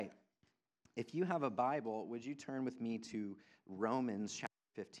If you have a Bible, would you turn with me to Romans chapter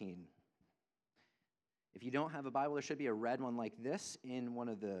 15? If you don't have a Bible, there should be a red one like this in one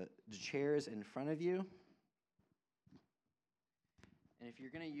of the chairs in front of you. And if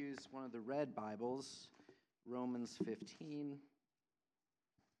you're going to use one of the red Bibles, Romans 15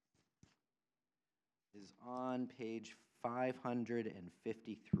 is on page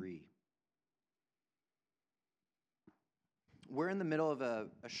 553. We're in the middle of a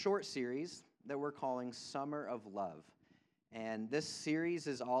short series that we're calling Summer of Love. And this series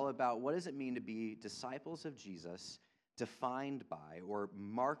is all about what does it mean to be disciples of Jesus, defined by or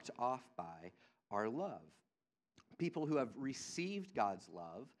marked off by our love. People who have received God's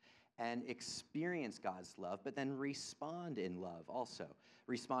love and experience God's love, but then respond in love also.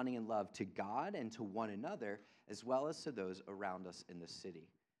 Responding in love to God and to one another, as well as to those around us in the city.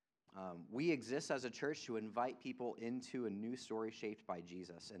 We exist as a church to invite people into a new story shaped by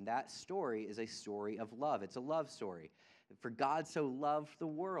Jesus. And that story is a story of love. It's a love story. For God so loved the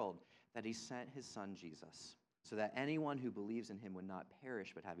world that he sent his son Jesus, so that anyone who believes in him would not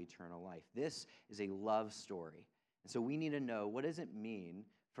perish but have eternal life. This is a love story. And so we need to know, what does it mean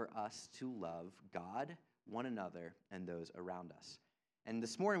for us to love God, one another, and those around us? And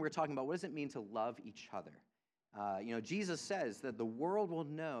this morning we're talking about what does it mean to love each other? Jesus says that the world will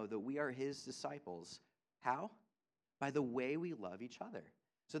know that we are his disciples. How? By the way we love each other.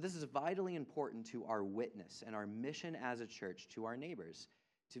 So this is vitally important to our witness and our mission as a church to our neighbors,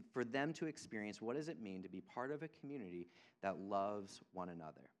 for them to experience what does it mean to be part of a community that loves one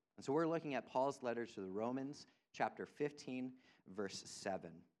another. And so we're looking at Paul's letter to the Romans, chapter 15, verse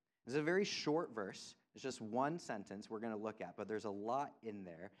 7. This is a very short verse. It's just one sentence we're going to look at, but there's a lot in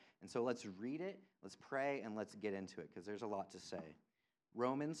there. And so let's read it, let's pray, and let's get into it, because there's a lot to say.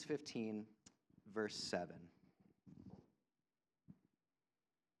 Romans 15, verse 7.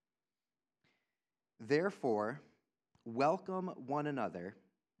 Therefore, welcome one another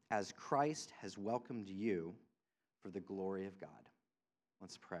as Christ has welcomed you for the glory of God.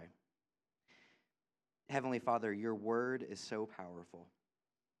 Let's pray. Heavenly Father, your word is so powerful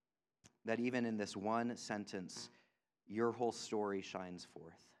that even in this one sentence, your whole story shines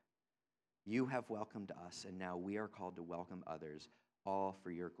forth. You have welcomed us, and now we are called to welcome others, all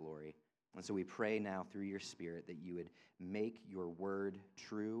for your glory. And so we pray now through your Spirit that you would make your word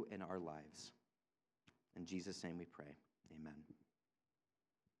true in our lives. In Jesus' name we pray. Amen.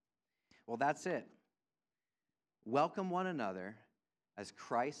 Well, that's it. Welcome one another as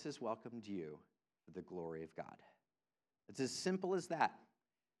Christ has welcomed you for the glory of God. It's as simple as that.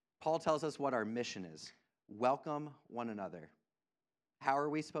 Paul tells us what our mission is. Welcome one another. How are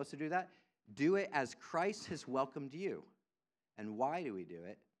we supposed to do that? Do it as Christ has welcomed you. And why do we do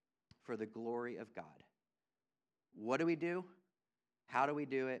it? For the glory of God. What do we do? How do we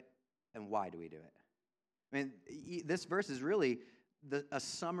do it? And why do we do it? I mean, this verse is really a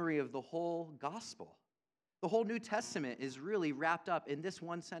summary of the whole gospel. The whole New Testament is really wrapped up in this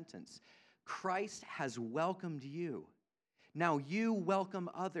one sentence. Christ has welcomed you. Now you welcome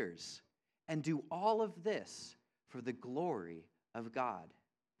others and do all of this for the glory of God.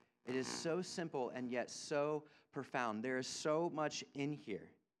 It is so simple and yet so profound. There is so much in here.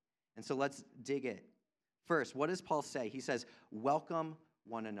 And so let's dig in. First, what does Paul say? He says, welcome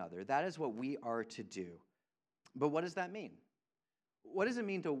one another. That is what we are to do. But what does that mean? What does it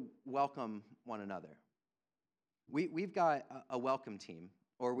mean to welcome one another? We've got a welcome team,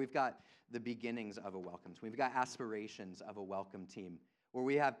 or we've got the beginnings of a welcome team. We've got aspirations of a welcome team, where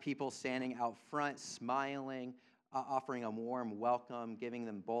we have people standing out front, smiling, offering a warm welcome, giving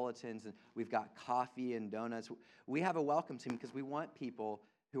them bulletins, and we've got coffee and donuts. We have a welcome team because we want people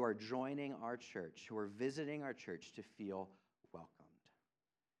who are joining our church, who are visiting our church, to feel welcomed.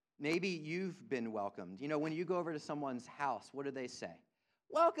 Maybe you've been welcomed. You know, when you go over to someone's house, what do they say?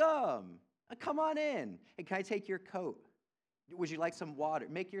 Welcome! Come on in. Hey, can I take your coat? Would you like some water?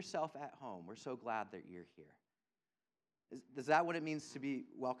 Make yourself at home. We're so glad that you're here. Is that what it means to be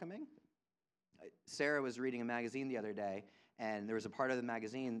welcoming? Sarah was reading a magazine the other day, and there was a part of the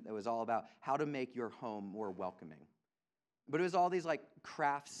magazine that was all about how to make your home more welcoming. But it was all these like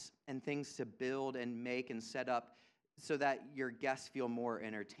crafts and things to build and make and set up so that your guests feel more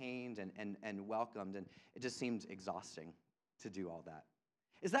entertained and welcomed. And it just seemed exhausting to do all that.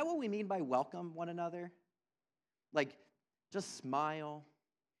 Is that what we mean by welcome one another? Like, just smile,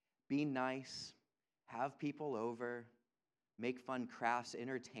 be nice, have people over, make fun crafts,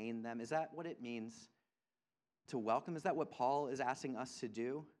 entertain them. Is that what it means to welcome? Is that what Paul is asking us to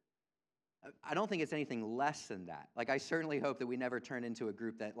do? I don't think it's anything less than that. Like, I certainly hope that we never turn into a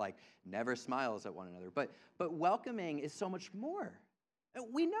group that, like, never smiles at one another. But welcoming is so much more.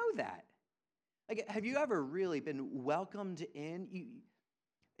 We know that. Like, have you ever really been welcomed in?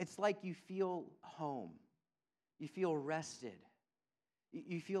 It's like you feel home. You feel rested.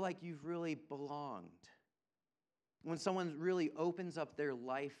 You feel like you've really belonged. When someone really opens up their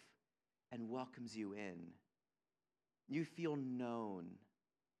life and welcomes you in, you feel known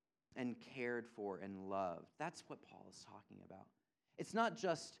and cared for and loved. That's what Paul is talking about. It's not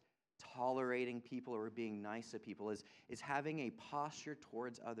just tolerating people or being nice to people. It's having a posture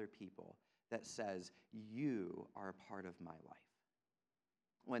towards other people that says, you are a part of my life.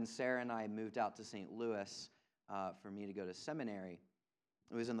 When Sarah and I moved out to St. Louis for me to go to seminary,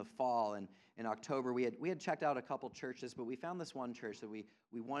 it was in the fall, and in October we had checked out a couple churches, but we found this one church that we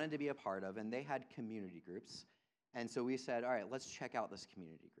wanted to be a part of, and they had community groups. And so we said, all right, let's check out this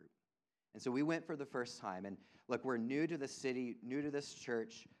community group. And so we went for the first time, and look, we're new to the city, new to this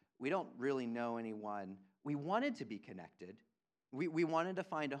church. We don't really know anyone. We wanted to be connected. We wanted to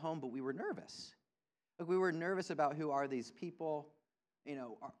find a home, but we were nervous. Like, we were nervous about who are these people. You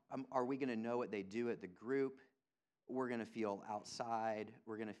know, are we going to know what they do at the group? We're going to feel outside.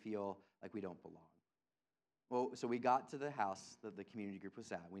 We're going to feel like we don't belong. Well, so we got to the house that the community group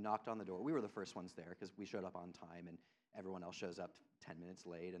was at. We knocked on the door. We were the first ones there because we showed up on time, and everyone else shows up 10 minutes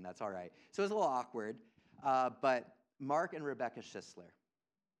late, and that's all right. So it was a little awkward. But Mark and Rebecca Schisler,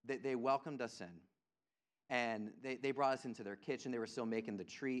 they welcomed us in. And they brought us into their kitchen. They were still making the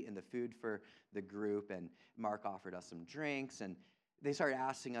treat and the food for the group, and Mark offered us some drinks, and they started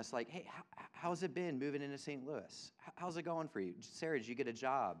asking us, like, hey, how's it been moving into St. Louis? How's it going for you? Sarah, did you get a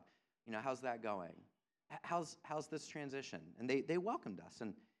job? You know, how's that going? How's this transition? And they welcomed us.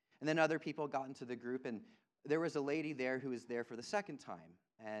 And then other people got into the group, and there was a lady there who was there for the second time.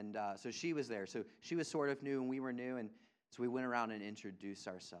 And so she was there. So she was sort of new, and we were new. And so we went around and introduced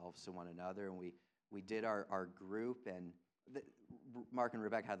ourselves to one another, and we did our group. And Mark and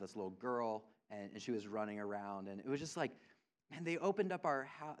Rebecca had this little girl, and she was running around. And it was just like, and they opened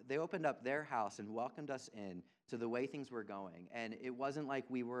up their house and welcomed us in to the way things were going. And it wasn't like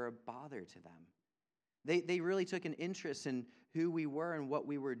we were a bother to them. They really took an interest in who we were and what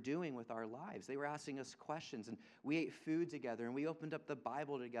we were doing with our lives. They were asking us questions, and we ate food together, and we opened up the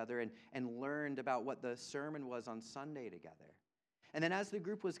Bible together and learned about what the sermon was on Sunday together. And then as the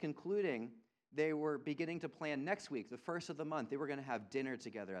group was concluding, they were beginning to plan next week, the first of the month. They were going to have dinner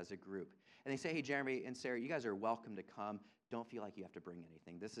together as a group. And they say, hey, Jeremy and Sarah, you guys are welcome to come. Don't feel like you have to bring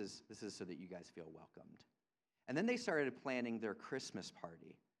anything. This is so that you guys feel welcomed. And then they started planning their Christmas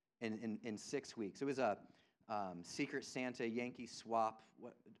party in 6 weeks. It was a Secret Santa Yankee swap.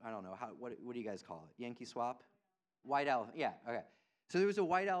 I don't know. What do you guys call it? Yankee swap? White elephant. Yeah, okay. So there was a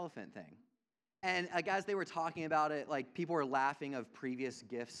white elephant thing. And as they were talking about it, like, people were laughing of previous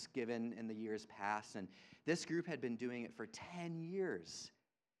gifts given in the years past. And this group had been doing it for 10 years.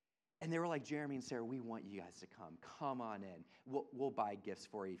 And they were like, Jeremy and Sarah, we want you guys to come. Come on in. We'll buy gifts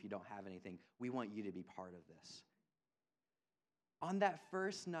for you if you don't have anything. We want you to be part of this. On that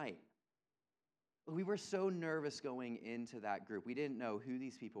first night, we were so nervous going into that group. We didn't know who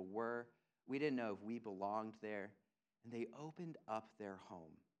these people were. We didn't know if we belonged there. And they opened up their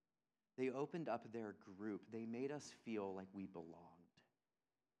home. They opened up their group. They made us feel like we belonged.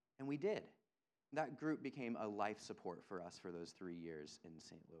 And we did. That group became a life support for us for those 3 years in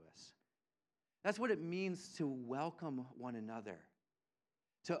St. Louis. That's what it means to welcome one another,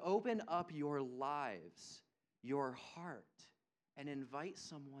 to open up your lives, your heart, and invite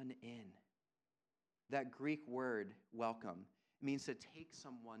someone in. That Greek word, welcome, means to take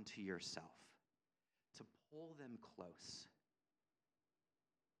someone to yourself, to pull them close.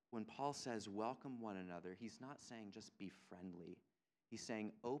 When Paul says welcome one another, he's not saying just be friendly. He's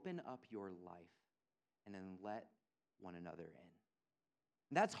saying open up your life and then let one another in.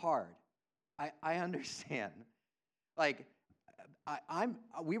 That's hard. I understand. Like,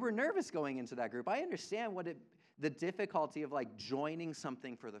 we were nervous going into that group. I understand the difficulty of, like, joining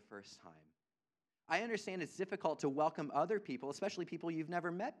something for the first time. I understand it's difficult to welcome other people, especially people you've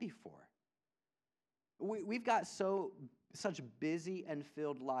never met before. We've got such busy and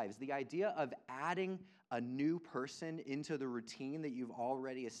filled lives. The idea of adding a new person into the routine that you've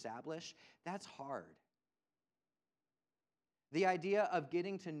already established, that's hard. The idea of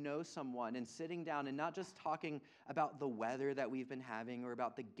getting to know someone and sitting down and not just talking about the weather that we've been having or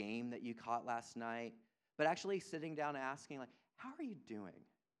about the game that you caught last night, but actually sitting down and asking, like, how are you doing?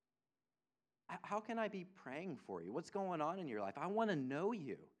 How can I be praying for you? What's going on in your life? I want to know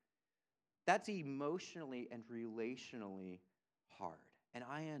you. That's emotionally and relationally hard, and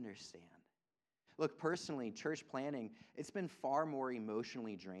I understand. Look, personally, church planning, it's been far more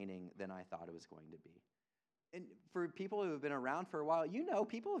emotionally draining than I thought it was going to be. And for people who have been around for a while,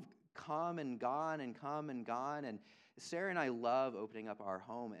 people have come and gone and come and gone. And Sarah and I love opening up our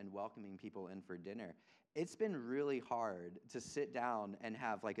home and welcoming people in for dinner. It's been really hard to sit down and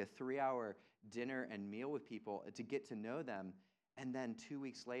have like a 3-hour dinner and meal with people to get to know them, and then 2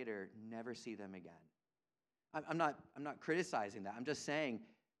 weeks later, never see them again. I'm not criticizing that. I'm just saying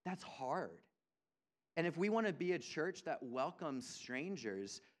that's hard. And if we want to be a church that welcomes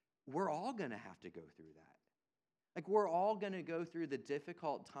strangers, we're all going to have to go through that. Like, we're all going to go through the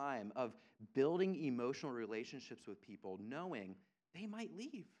difficult time of building emotional relationships with people, knowing they might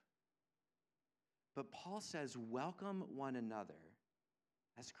leave. But Paul says, welcome one another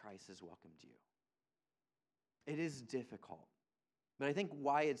as Christ has welcomed you. It is difficult. But I think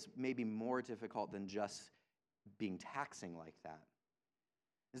why it's maybe more difficult than just being taxing like that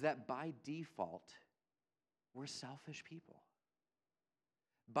is that by default, we're selfish people.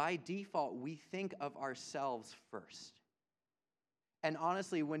 By default, we think of ourselves first. And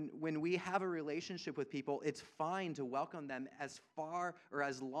honestly, when we have a relationship with people, it's fine to welcome them as far or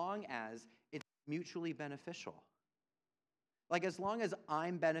as long as it's mutually beneficial. Like, as long as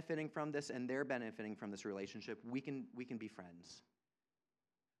I'm benefiting from this and they're benefiting from this relationship, we can be friends.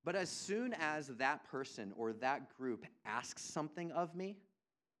 But as soon as that person or that group asks something of me,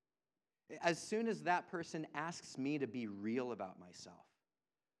 as soon as that person asks me to be real about myself,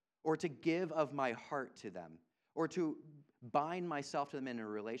 or to give of my heart to them, or to bind myself to them in a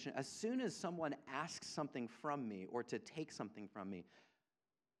relation, as soon as someone asks something from me or to take something from me,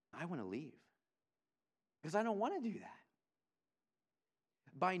 I want to leave. Because I don't want to do that.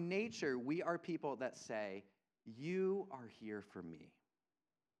 By nature, we are people that say, you are here for me.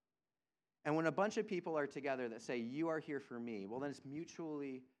 And when a bunch of people are together that say, you are here for me, well, then it's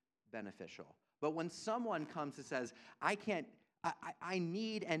mutually beneficial. But when someone comes and says, I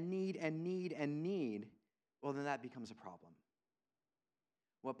need and need and need and need, well, then that becomes a problem.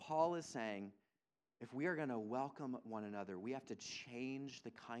 What Paul is saying, if we are going to welcome one another, we have to change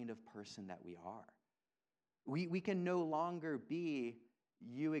the kind of person that we are. We can no longer be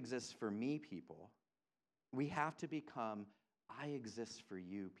you exist for me people. We have to become I exist for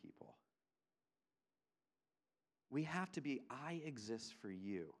you people. We have to be I exist for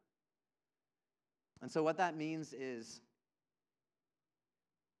you. And so what that means is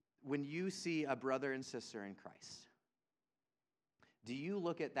when you see a brother and sister in Christ, do you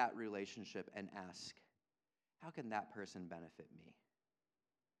look at that relationship and ask, how can that person benefit me?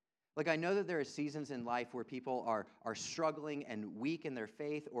 Like, I know that there are seasons in life where people are struggling and weak in their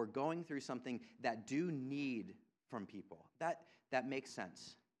faith or going through something that do need from people. That makes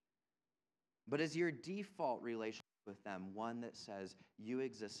sense. But is your default relationship with them one that says, you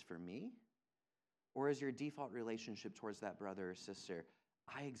exist for me? Or is your default relationship towards that brother or sister,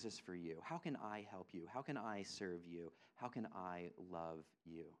 I exist for you? How can I help you? How can I serve you? How can I love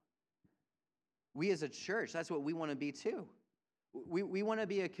you? We as a church, that's what we want to be too. We want to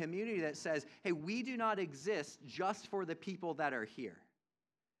be a community that says, hey, we do not exist just for the people that are here.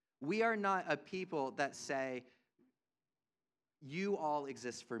 We are not a people that say, you all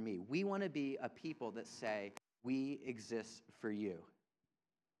exist for me. We want to be a people that say, we exist for you.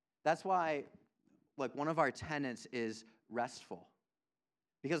 That's why, look, one of our tenets is restful.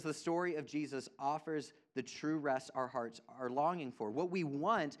 Because the story of Jesus offers the true rest our hearts are longing for. What we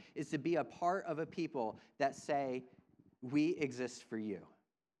want is to be a part of a people that say, we exist for you.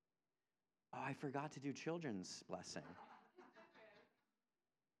 Oh, I forgot to do children's blessing.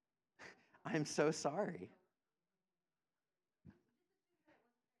 I'm so sorry.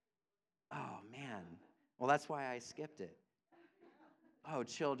 Oh, man. Well, that's why I skipped it. Oh,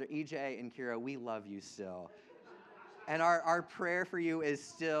 children, EJ and Kira, we love you still. And our prayer for you is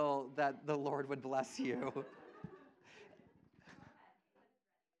still that the Lord would bless you.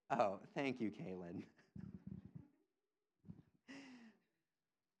 Oh, thank you, Kaylin.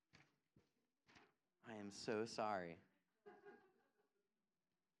 I am so sorry.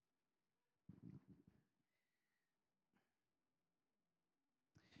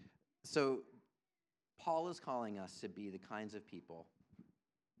 So, Paul is calling us to be the kinds of people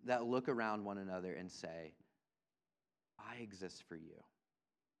that look around one another and say, I exist for you.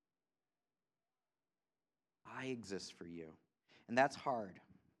 I exist for you. And that's hard.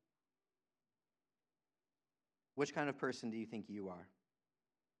 Which kind of person do you think you are?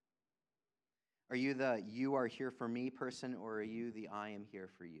 Are you the you are here for me person, or are you the I am here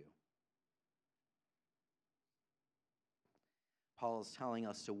for you? Paul is telling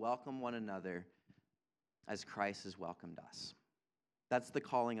us to welcome one another as Christ has welcomed us. That's the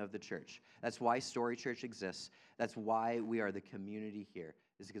calling of the church. That's why Story Church exists. That's why we are the community here,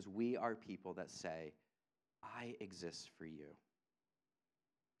 is because we are people that say, I exist for you.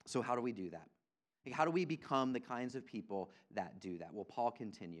 So how do we do that? Like, how do we become the kinds of people that do that? Well, Paul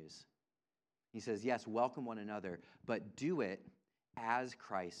continues. He says, yes, welcome one another, but do it as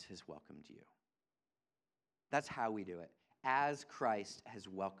Christ has welcomed you. That's how we do it, as Christ has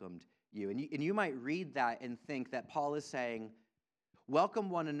welcomed you. And you might read that and think that Paul is saying, welcome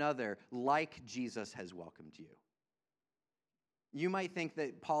one another like Jesus has welcomed you. You might think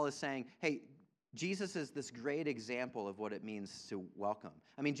that Paul is saying, hey, Jesus is this great example of what it means to welcome.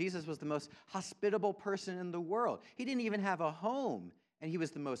 I mean, Jesus was the most hospitable person in the world. He didn't even have a home, and he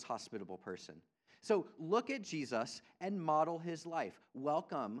was the most hospitable person. So look at Jesus and model his life.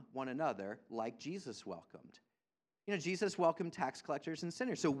 Welcome one another like Jesus welcomed. You know, Jesus welcomed tax collectors and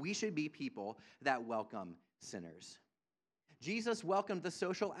sinners, so we should be people that welcome sinners. Jesus welcomed the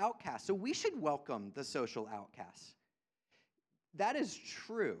social outcast, so we should welcome the social outcasts. That is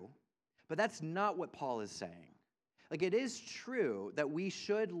true, but that's not what Paul is saying. Like, it is true that we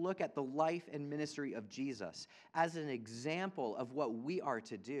should look at the life and ministry of Jesus as an example of what we are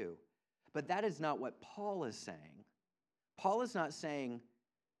to do, but that is not what Paul is saying. Paul is not saying,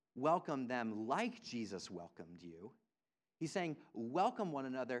 welcome them like Jesus welcomed you. He's saying, welcome one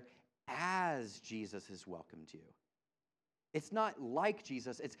another as Jesus has welcomed you. It's not like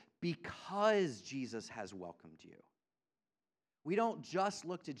Jesus, it's because Jesus has welcomed you. We don't just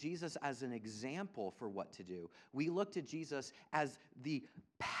look to Jesus as an example for what to do. We look to Jesus as the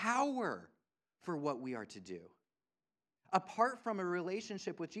power for what we are to do. Apart from a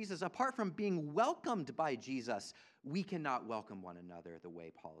relationship with Jesus, apart from being welcomed by Jesus, we cannot welcome one another the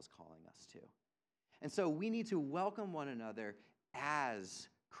way Paul is calling us to. And so we need to welcome one another as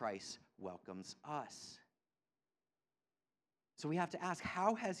Christ welcomes us. So we have to ask,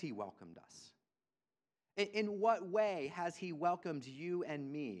 how has he welcomed us? In what way has he welcomed you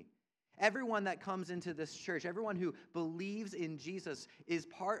and me? Everyone that comes into this church, everyone who believes in Jesus is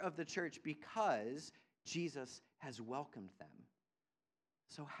part of the church because Jesus has welcomed them.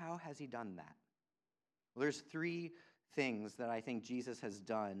 So how has he done that? Well, there's three things that I think Jesus has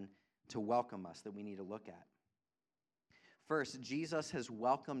done to welcome us that we need to look at. First, Jesus has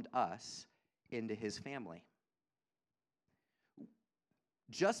welcomed us into his family.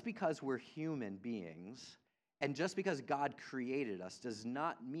 Just because we're human beings and just because God created us does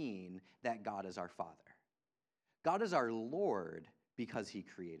not mean that God is our Father. God is our Lord because he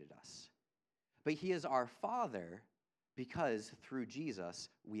created us. But he is our Father because through Jesus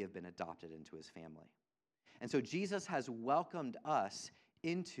we have been adopted into his family. And so Jesus has welcomed us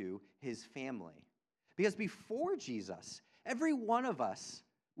into his family. Because before Jesus, every one of us,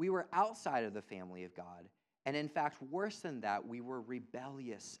 we were outside of the family of God. And in fact, worse than that, we were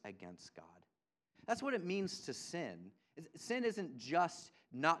rebellious against God. That's what it means to sin. Sin isn't just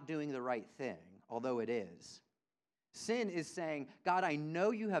not doing the right thing, although it is. Sin is saying, God, I know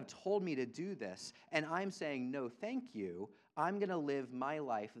you have told me to do this, and I'm saying, no, thank you. I'm going to live my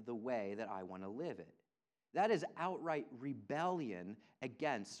life the way that I want to live it. That is outright rebellion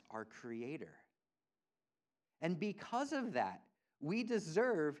against our Creator. And because of that, we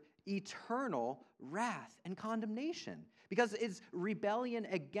deserve eternal wrath and condemnation because it's rebellion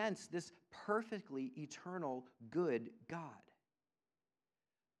against this perfectly eternal good God.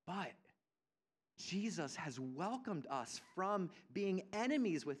 But Jesus has welcomed us from being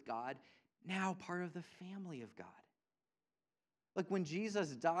enemies with God, now part of the family of God. Like when Jesus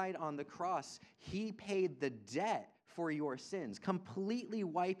died on the cross, he paid the debt for your sins, completely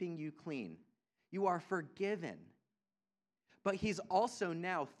wiping you clean. You are forgiven. But he's also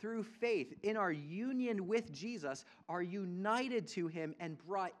now, through faith, in our union with Jesus, are united to him and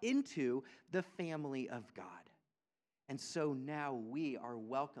brought into the family of God. And so now we are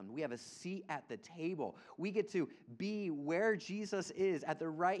welcomed. We have a seat at the table. We get to be where Jesus is, at the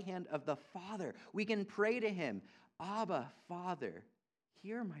right hand of the Father. We can pray to him, Abba, Father,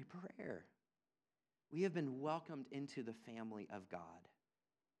 hear my prayer. We have been welcomed into the family of God.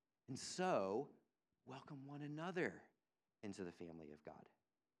 And so, welcome one another into the family of God.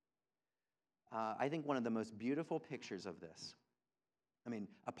 I think one of the most beautiful pictures of this, I mean,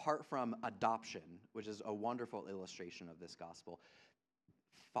 apart from adoption, which is a wonderful illustration of this gospel,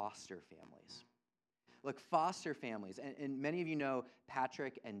 foster families. Look, foster families, and many of you know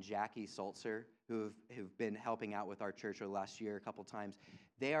Patrick and Jackie Sulzer, who've been helping out with our church over the last year a couple times.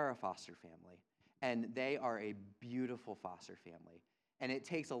 They are a foster family, and they are a beautiful foster family. And it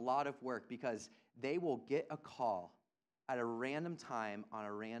takes a lot of work because they will get a call at a random time on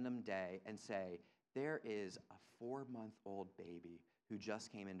a random day and say, there is a 4-month-old baby who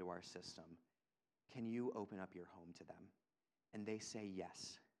just came into our system. Can you open up your home to them? And they say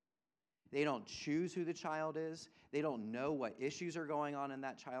yes. They don't choose who the child is. They don't know what issues are going on in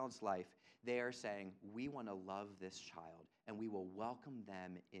that child's life. They are saying, we want to love this child, and we will welcome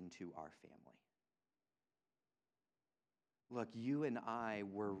them into our family. Look, you and I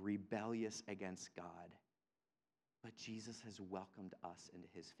were rebellious against God, but Jesus has welcomed us into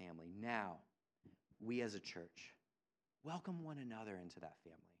his family. Now, we as a church, welcome one another into that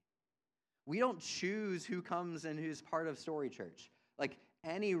family. We don't choose who comes and who's part of Story Church. Like,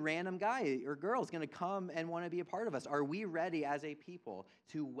 any random guy or girl is going to come and want to be a part of us. Are we ready as a people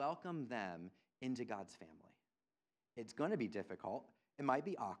to welcome them into God's family? It's going to be difficult. It might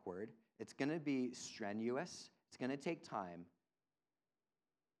be awkward. It's going to be strenuous. It's going to take time.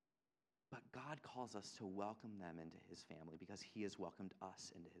 But God calls us to welcome them into his family because he has welcomed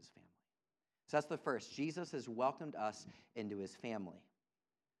us into his family. So that's the first. Jesus has welcomed us into his family.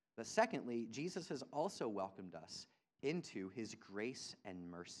 But secondly, Jesus has also welcomed us into his grace and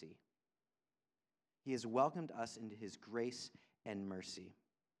mercy. He has welcomed us into his grace and mercy.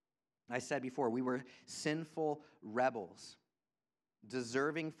 I said before, we were sinful rebels,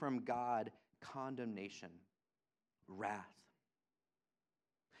 deserving from God condemnation, wrath.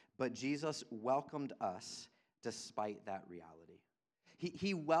 But Jesus welcomed us despite that reality.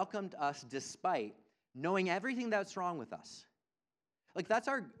 He welcomed us despite knowing everything that's wrong with us. Like, that's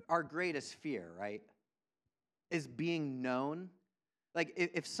our greatest fear, right? Is being known. Like,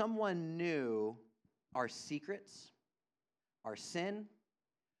 if someone knew our secrets, our sin,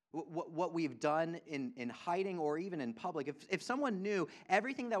 what we've done in hiding or even in public, if someone knew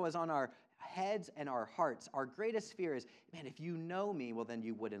everything that was on our heads and our hearts, our greatest fear is, man, if you know me, well, then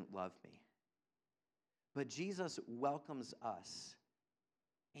you wouldn't love me. But Jesus welcomes us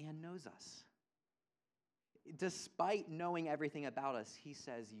and knows us. Despite knowing everything about us, he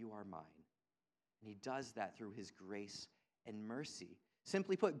says, you are mine. And he does that through his grace and mercy.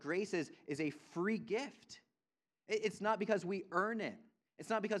 Simply put, grace is a free gift. It's not because we earn it. It's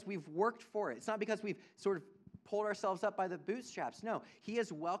not because we've worked for it. It's not because we've sort of pulled ourselves up by the bootstraps. No, he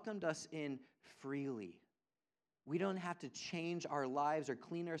has welcomed us in freely. We don't have to change our lives or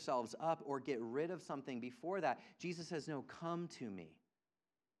clean ourselves up or get rid of something before that. Jesus says, no, come to me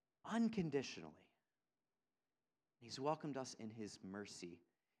unconditionally. He's welcomed us in his mercy.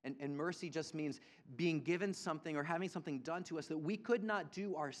 And mercy just means being given something or having something done to us that we could not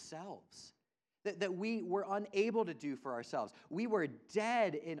do ourselves, that we were unable to do for ourselves. We were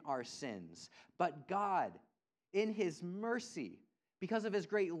dead in our sins, but God, in his mercy, because of his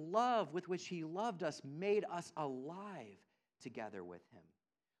great love with which he loved us, made us alive together with him.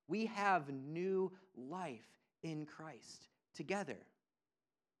 We have new life in Christ together.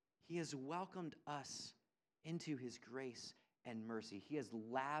 He has welcomed us into his grace and mercy. He has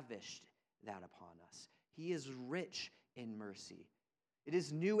lavished that upon us. He is rich in mercy. It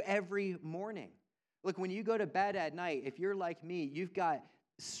is new every morning. Look, when you go to bed at night, if you're like me, you've got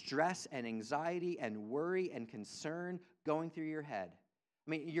stress and anxiety and worry and concern going through your head. I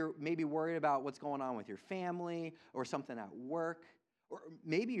mean, you're maybe worried about what's going on with your family or something at work, or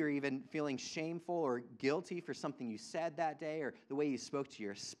maybe you're even feeling shameful or guilty for something you said that day or the way you spoke to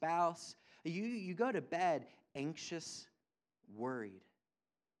your spouse. You go to bed anxious, worried.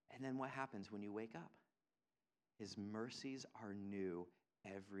 And then what happens when you wake up? His mercies are new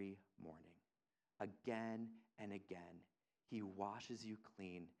every morning. Again and again, he washes you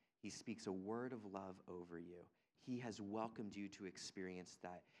clean. He speaks a word of love over you. He has welcomed you to experience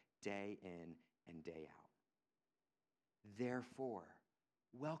that day in and day out. Therefore,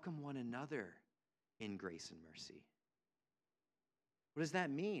 welcome one another in grace and mercy. What does that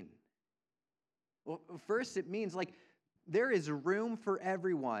mean? Well, first, it means like there is room for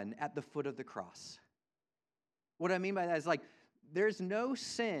everyone at the foot of the cross. What I mean by that is like there's no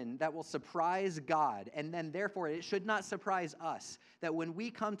sin that will surprise God, and then therefore it should not surprise us. That when we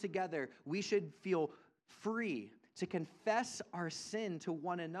come together, we should feel free to confess our sin to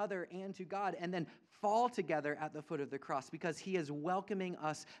one another and to God, and then fall together at the foot of the cross because he is welcoming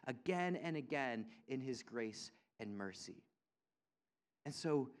us again and again in his grace and mercy. And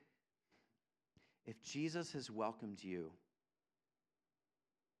so, if Jesus has welcomed you,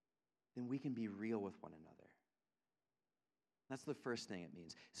 then we can be real with one another. That's the first thing it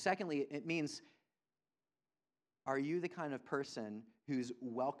means. Secondly, it means, are you the kind of person who's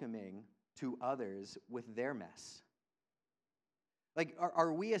welcoming to others with their mess? Like,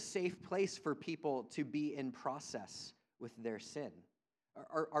 are we a safe place for people to be in process with their sin?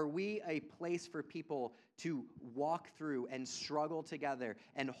 Are we a place for people to walk through and struggle together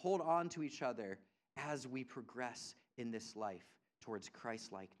and hold on to each other as we progress in this life towards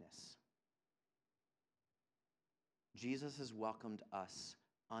Christ-likeness? Jesus has welcomed us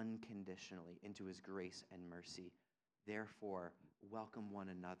unconditionally into his grace and mercy. Therefore, welcome one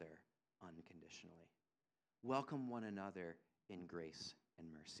another unconditionally. Welcome one another in grace and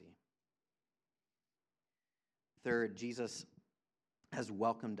mercy. Third, Jesus has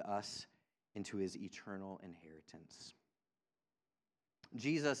welcomed us into his eternal inheritance.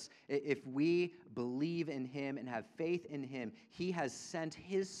 Jesus, if we believe in him and have faith in him, he has sent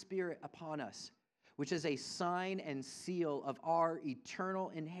his Spirit upon us, which is a sign and seal of our eternal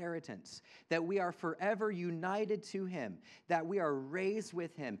inheritance, that we are forever united to him, that we are raised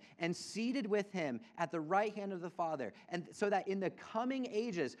with him and seated with him at the right hand of the Father, and so that in the coming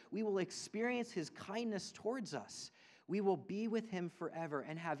ages we will experience his kindness towards us. We will be with him forever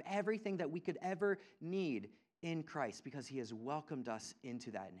and have everything that we could ever need in Christ because he has welcomed us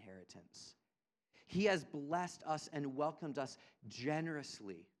into that inheritance. He has blessed us and welcomed us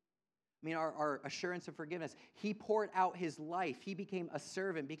generously. I mean, our assurance of forgiveness. He poured out his life. He became a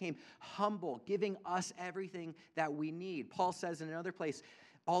servant, became humble, giving us everything that we need. Paul says in another place,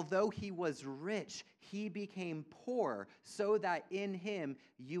 although he was rich, he became poor so that in him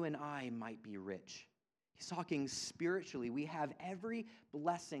you and I might be rich. He's talking spiritually. We have every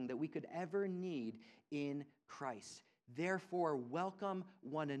blessing that we could ever need in Christ. Therefore, welcome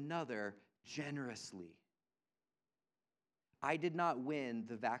one another generously. I did not win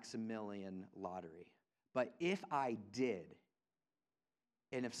the Vaximillion lottery, but if I did,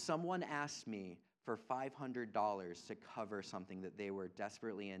 and if someone asked me for $500 to cover something that they were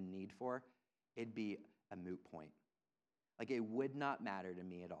desperately in need for, it'd be a moot point. Like, it would not matter to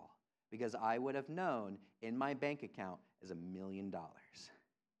me at all, because I would have known in my bank account is $1 million.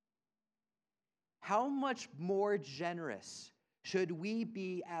 How much more generous should we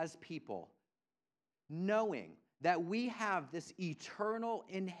be as people, knowing that we have this eternal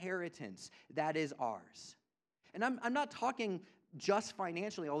inheritance that is ours? And I'm not talking just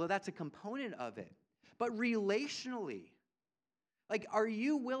financially, although that's a component of it, but relationally. Like, are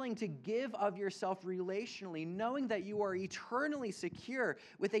you willing to give of yourself relationally, knowing that you are eternally secure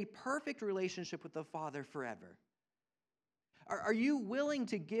with a perfect relationship with the Father forever? Are you willing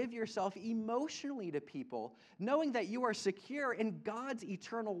to give yourself emotionally to people, knowing that you are secure in God's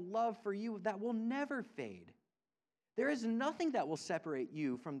eternal love for you that will never fade? There is nothing that will separate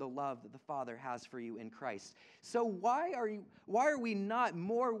you from the love that the Father has for you in Christ. So why are we not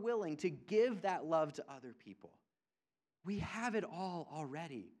more willing to give that love to other people? We have it all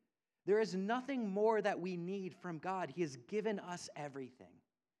already. There is nothing more that we need from God. He has given us everything.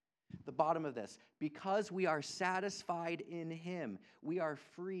 The bottom of this, because we are satisfied in him, we are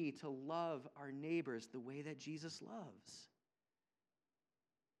free to love our neighbors the way that Jesus loves.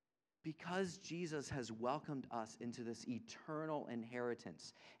 Because Jesus has welcomed us into this eternal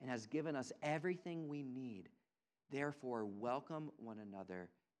inheritance and has given us everything we need, therefore welcome one another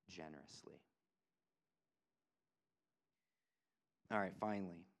generously. All right,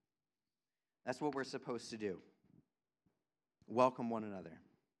 finally, that's what we're supposed to do. Welcome one another.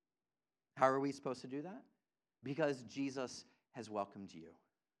 How are we supposed to do that? Because Jesus has welcomed you.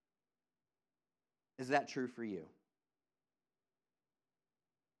 Is that true for you?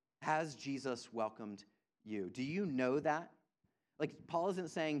 Has Jesus welcomed you? Do you know that? Like, Paul isn't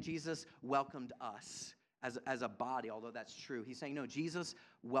saying Jesus welcomed us as a body, although that's true. He's saying, no, Jesus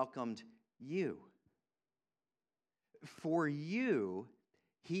welcomed you. For you,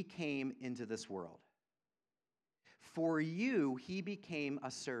 he came into this world. For you, he became a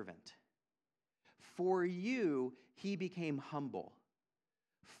servant. For you, he became humble.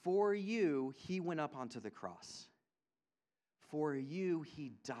 For you, he went up onto the cross. For you,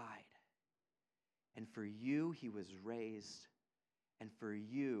 he died. And for you, he was raised. And for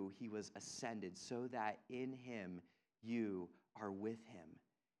you, he was ascended, so that in him, you are with him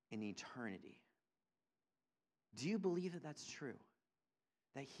in eternity. Do you believe that that's true?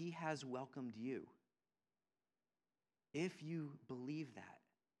 That he has welcomed you? If you believe that,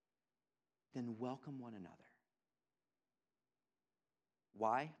 then welcome one another.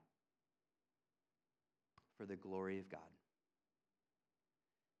 Why? For the glory of God.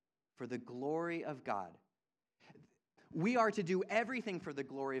 For the glory of God. We are to do everything for the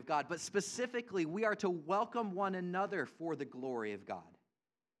glory of God, but specifically, we are to welcome one another for the glory of God.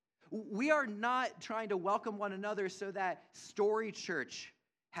 We are not trying to welcome one another so that Story Church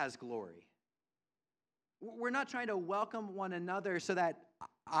has glory. We're not trying to welcome one another so that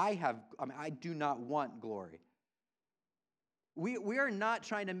I do not want glory. We are not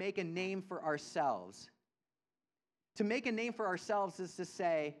trying to make a name for ourselves. To make a name for ourselves is to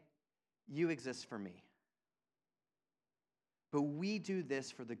say, you exist for me. But we do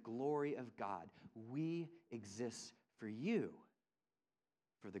this for the glory of God. We exist for you.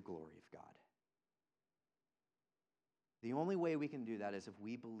 for the glory of God. The only way we can do that is if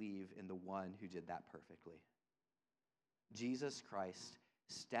we believe in the one who did that perfectly. Jesus Christ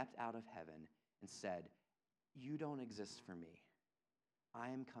stepped out of heaven and said, "You don't exist for me. I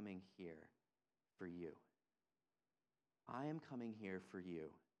am coming here for you. I am coming here for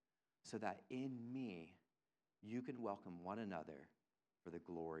you so that in me you can welcome one another for the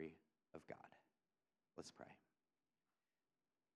glory of God." Let's pray.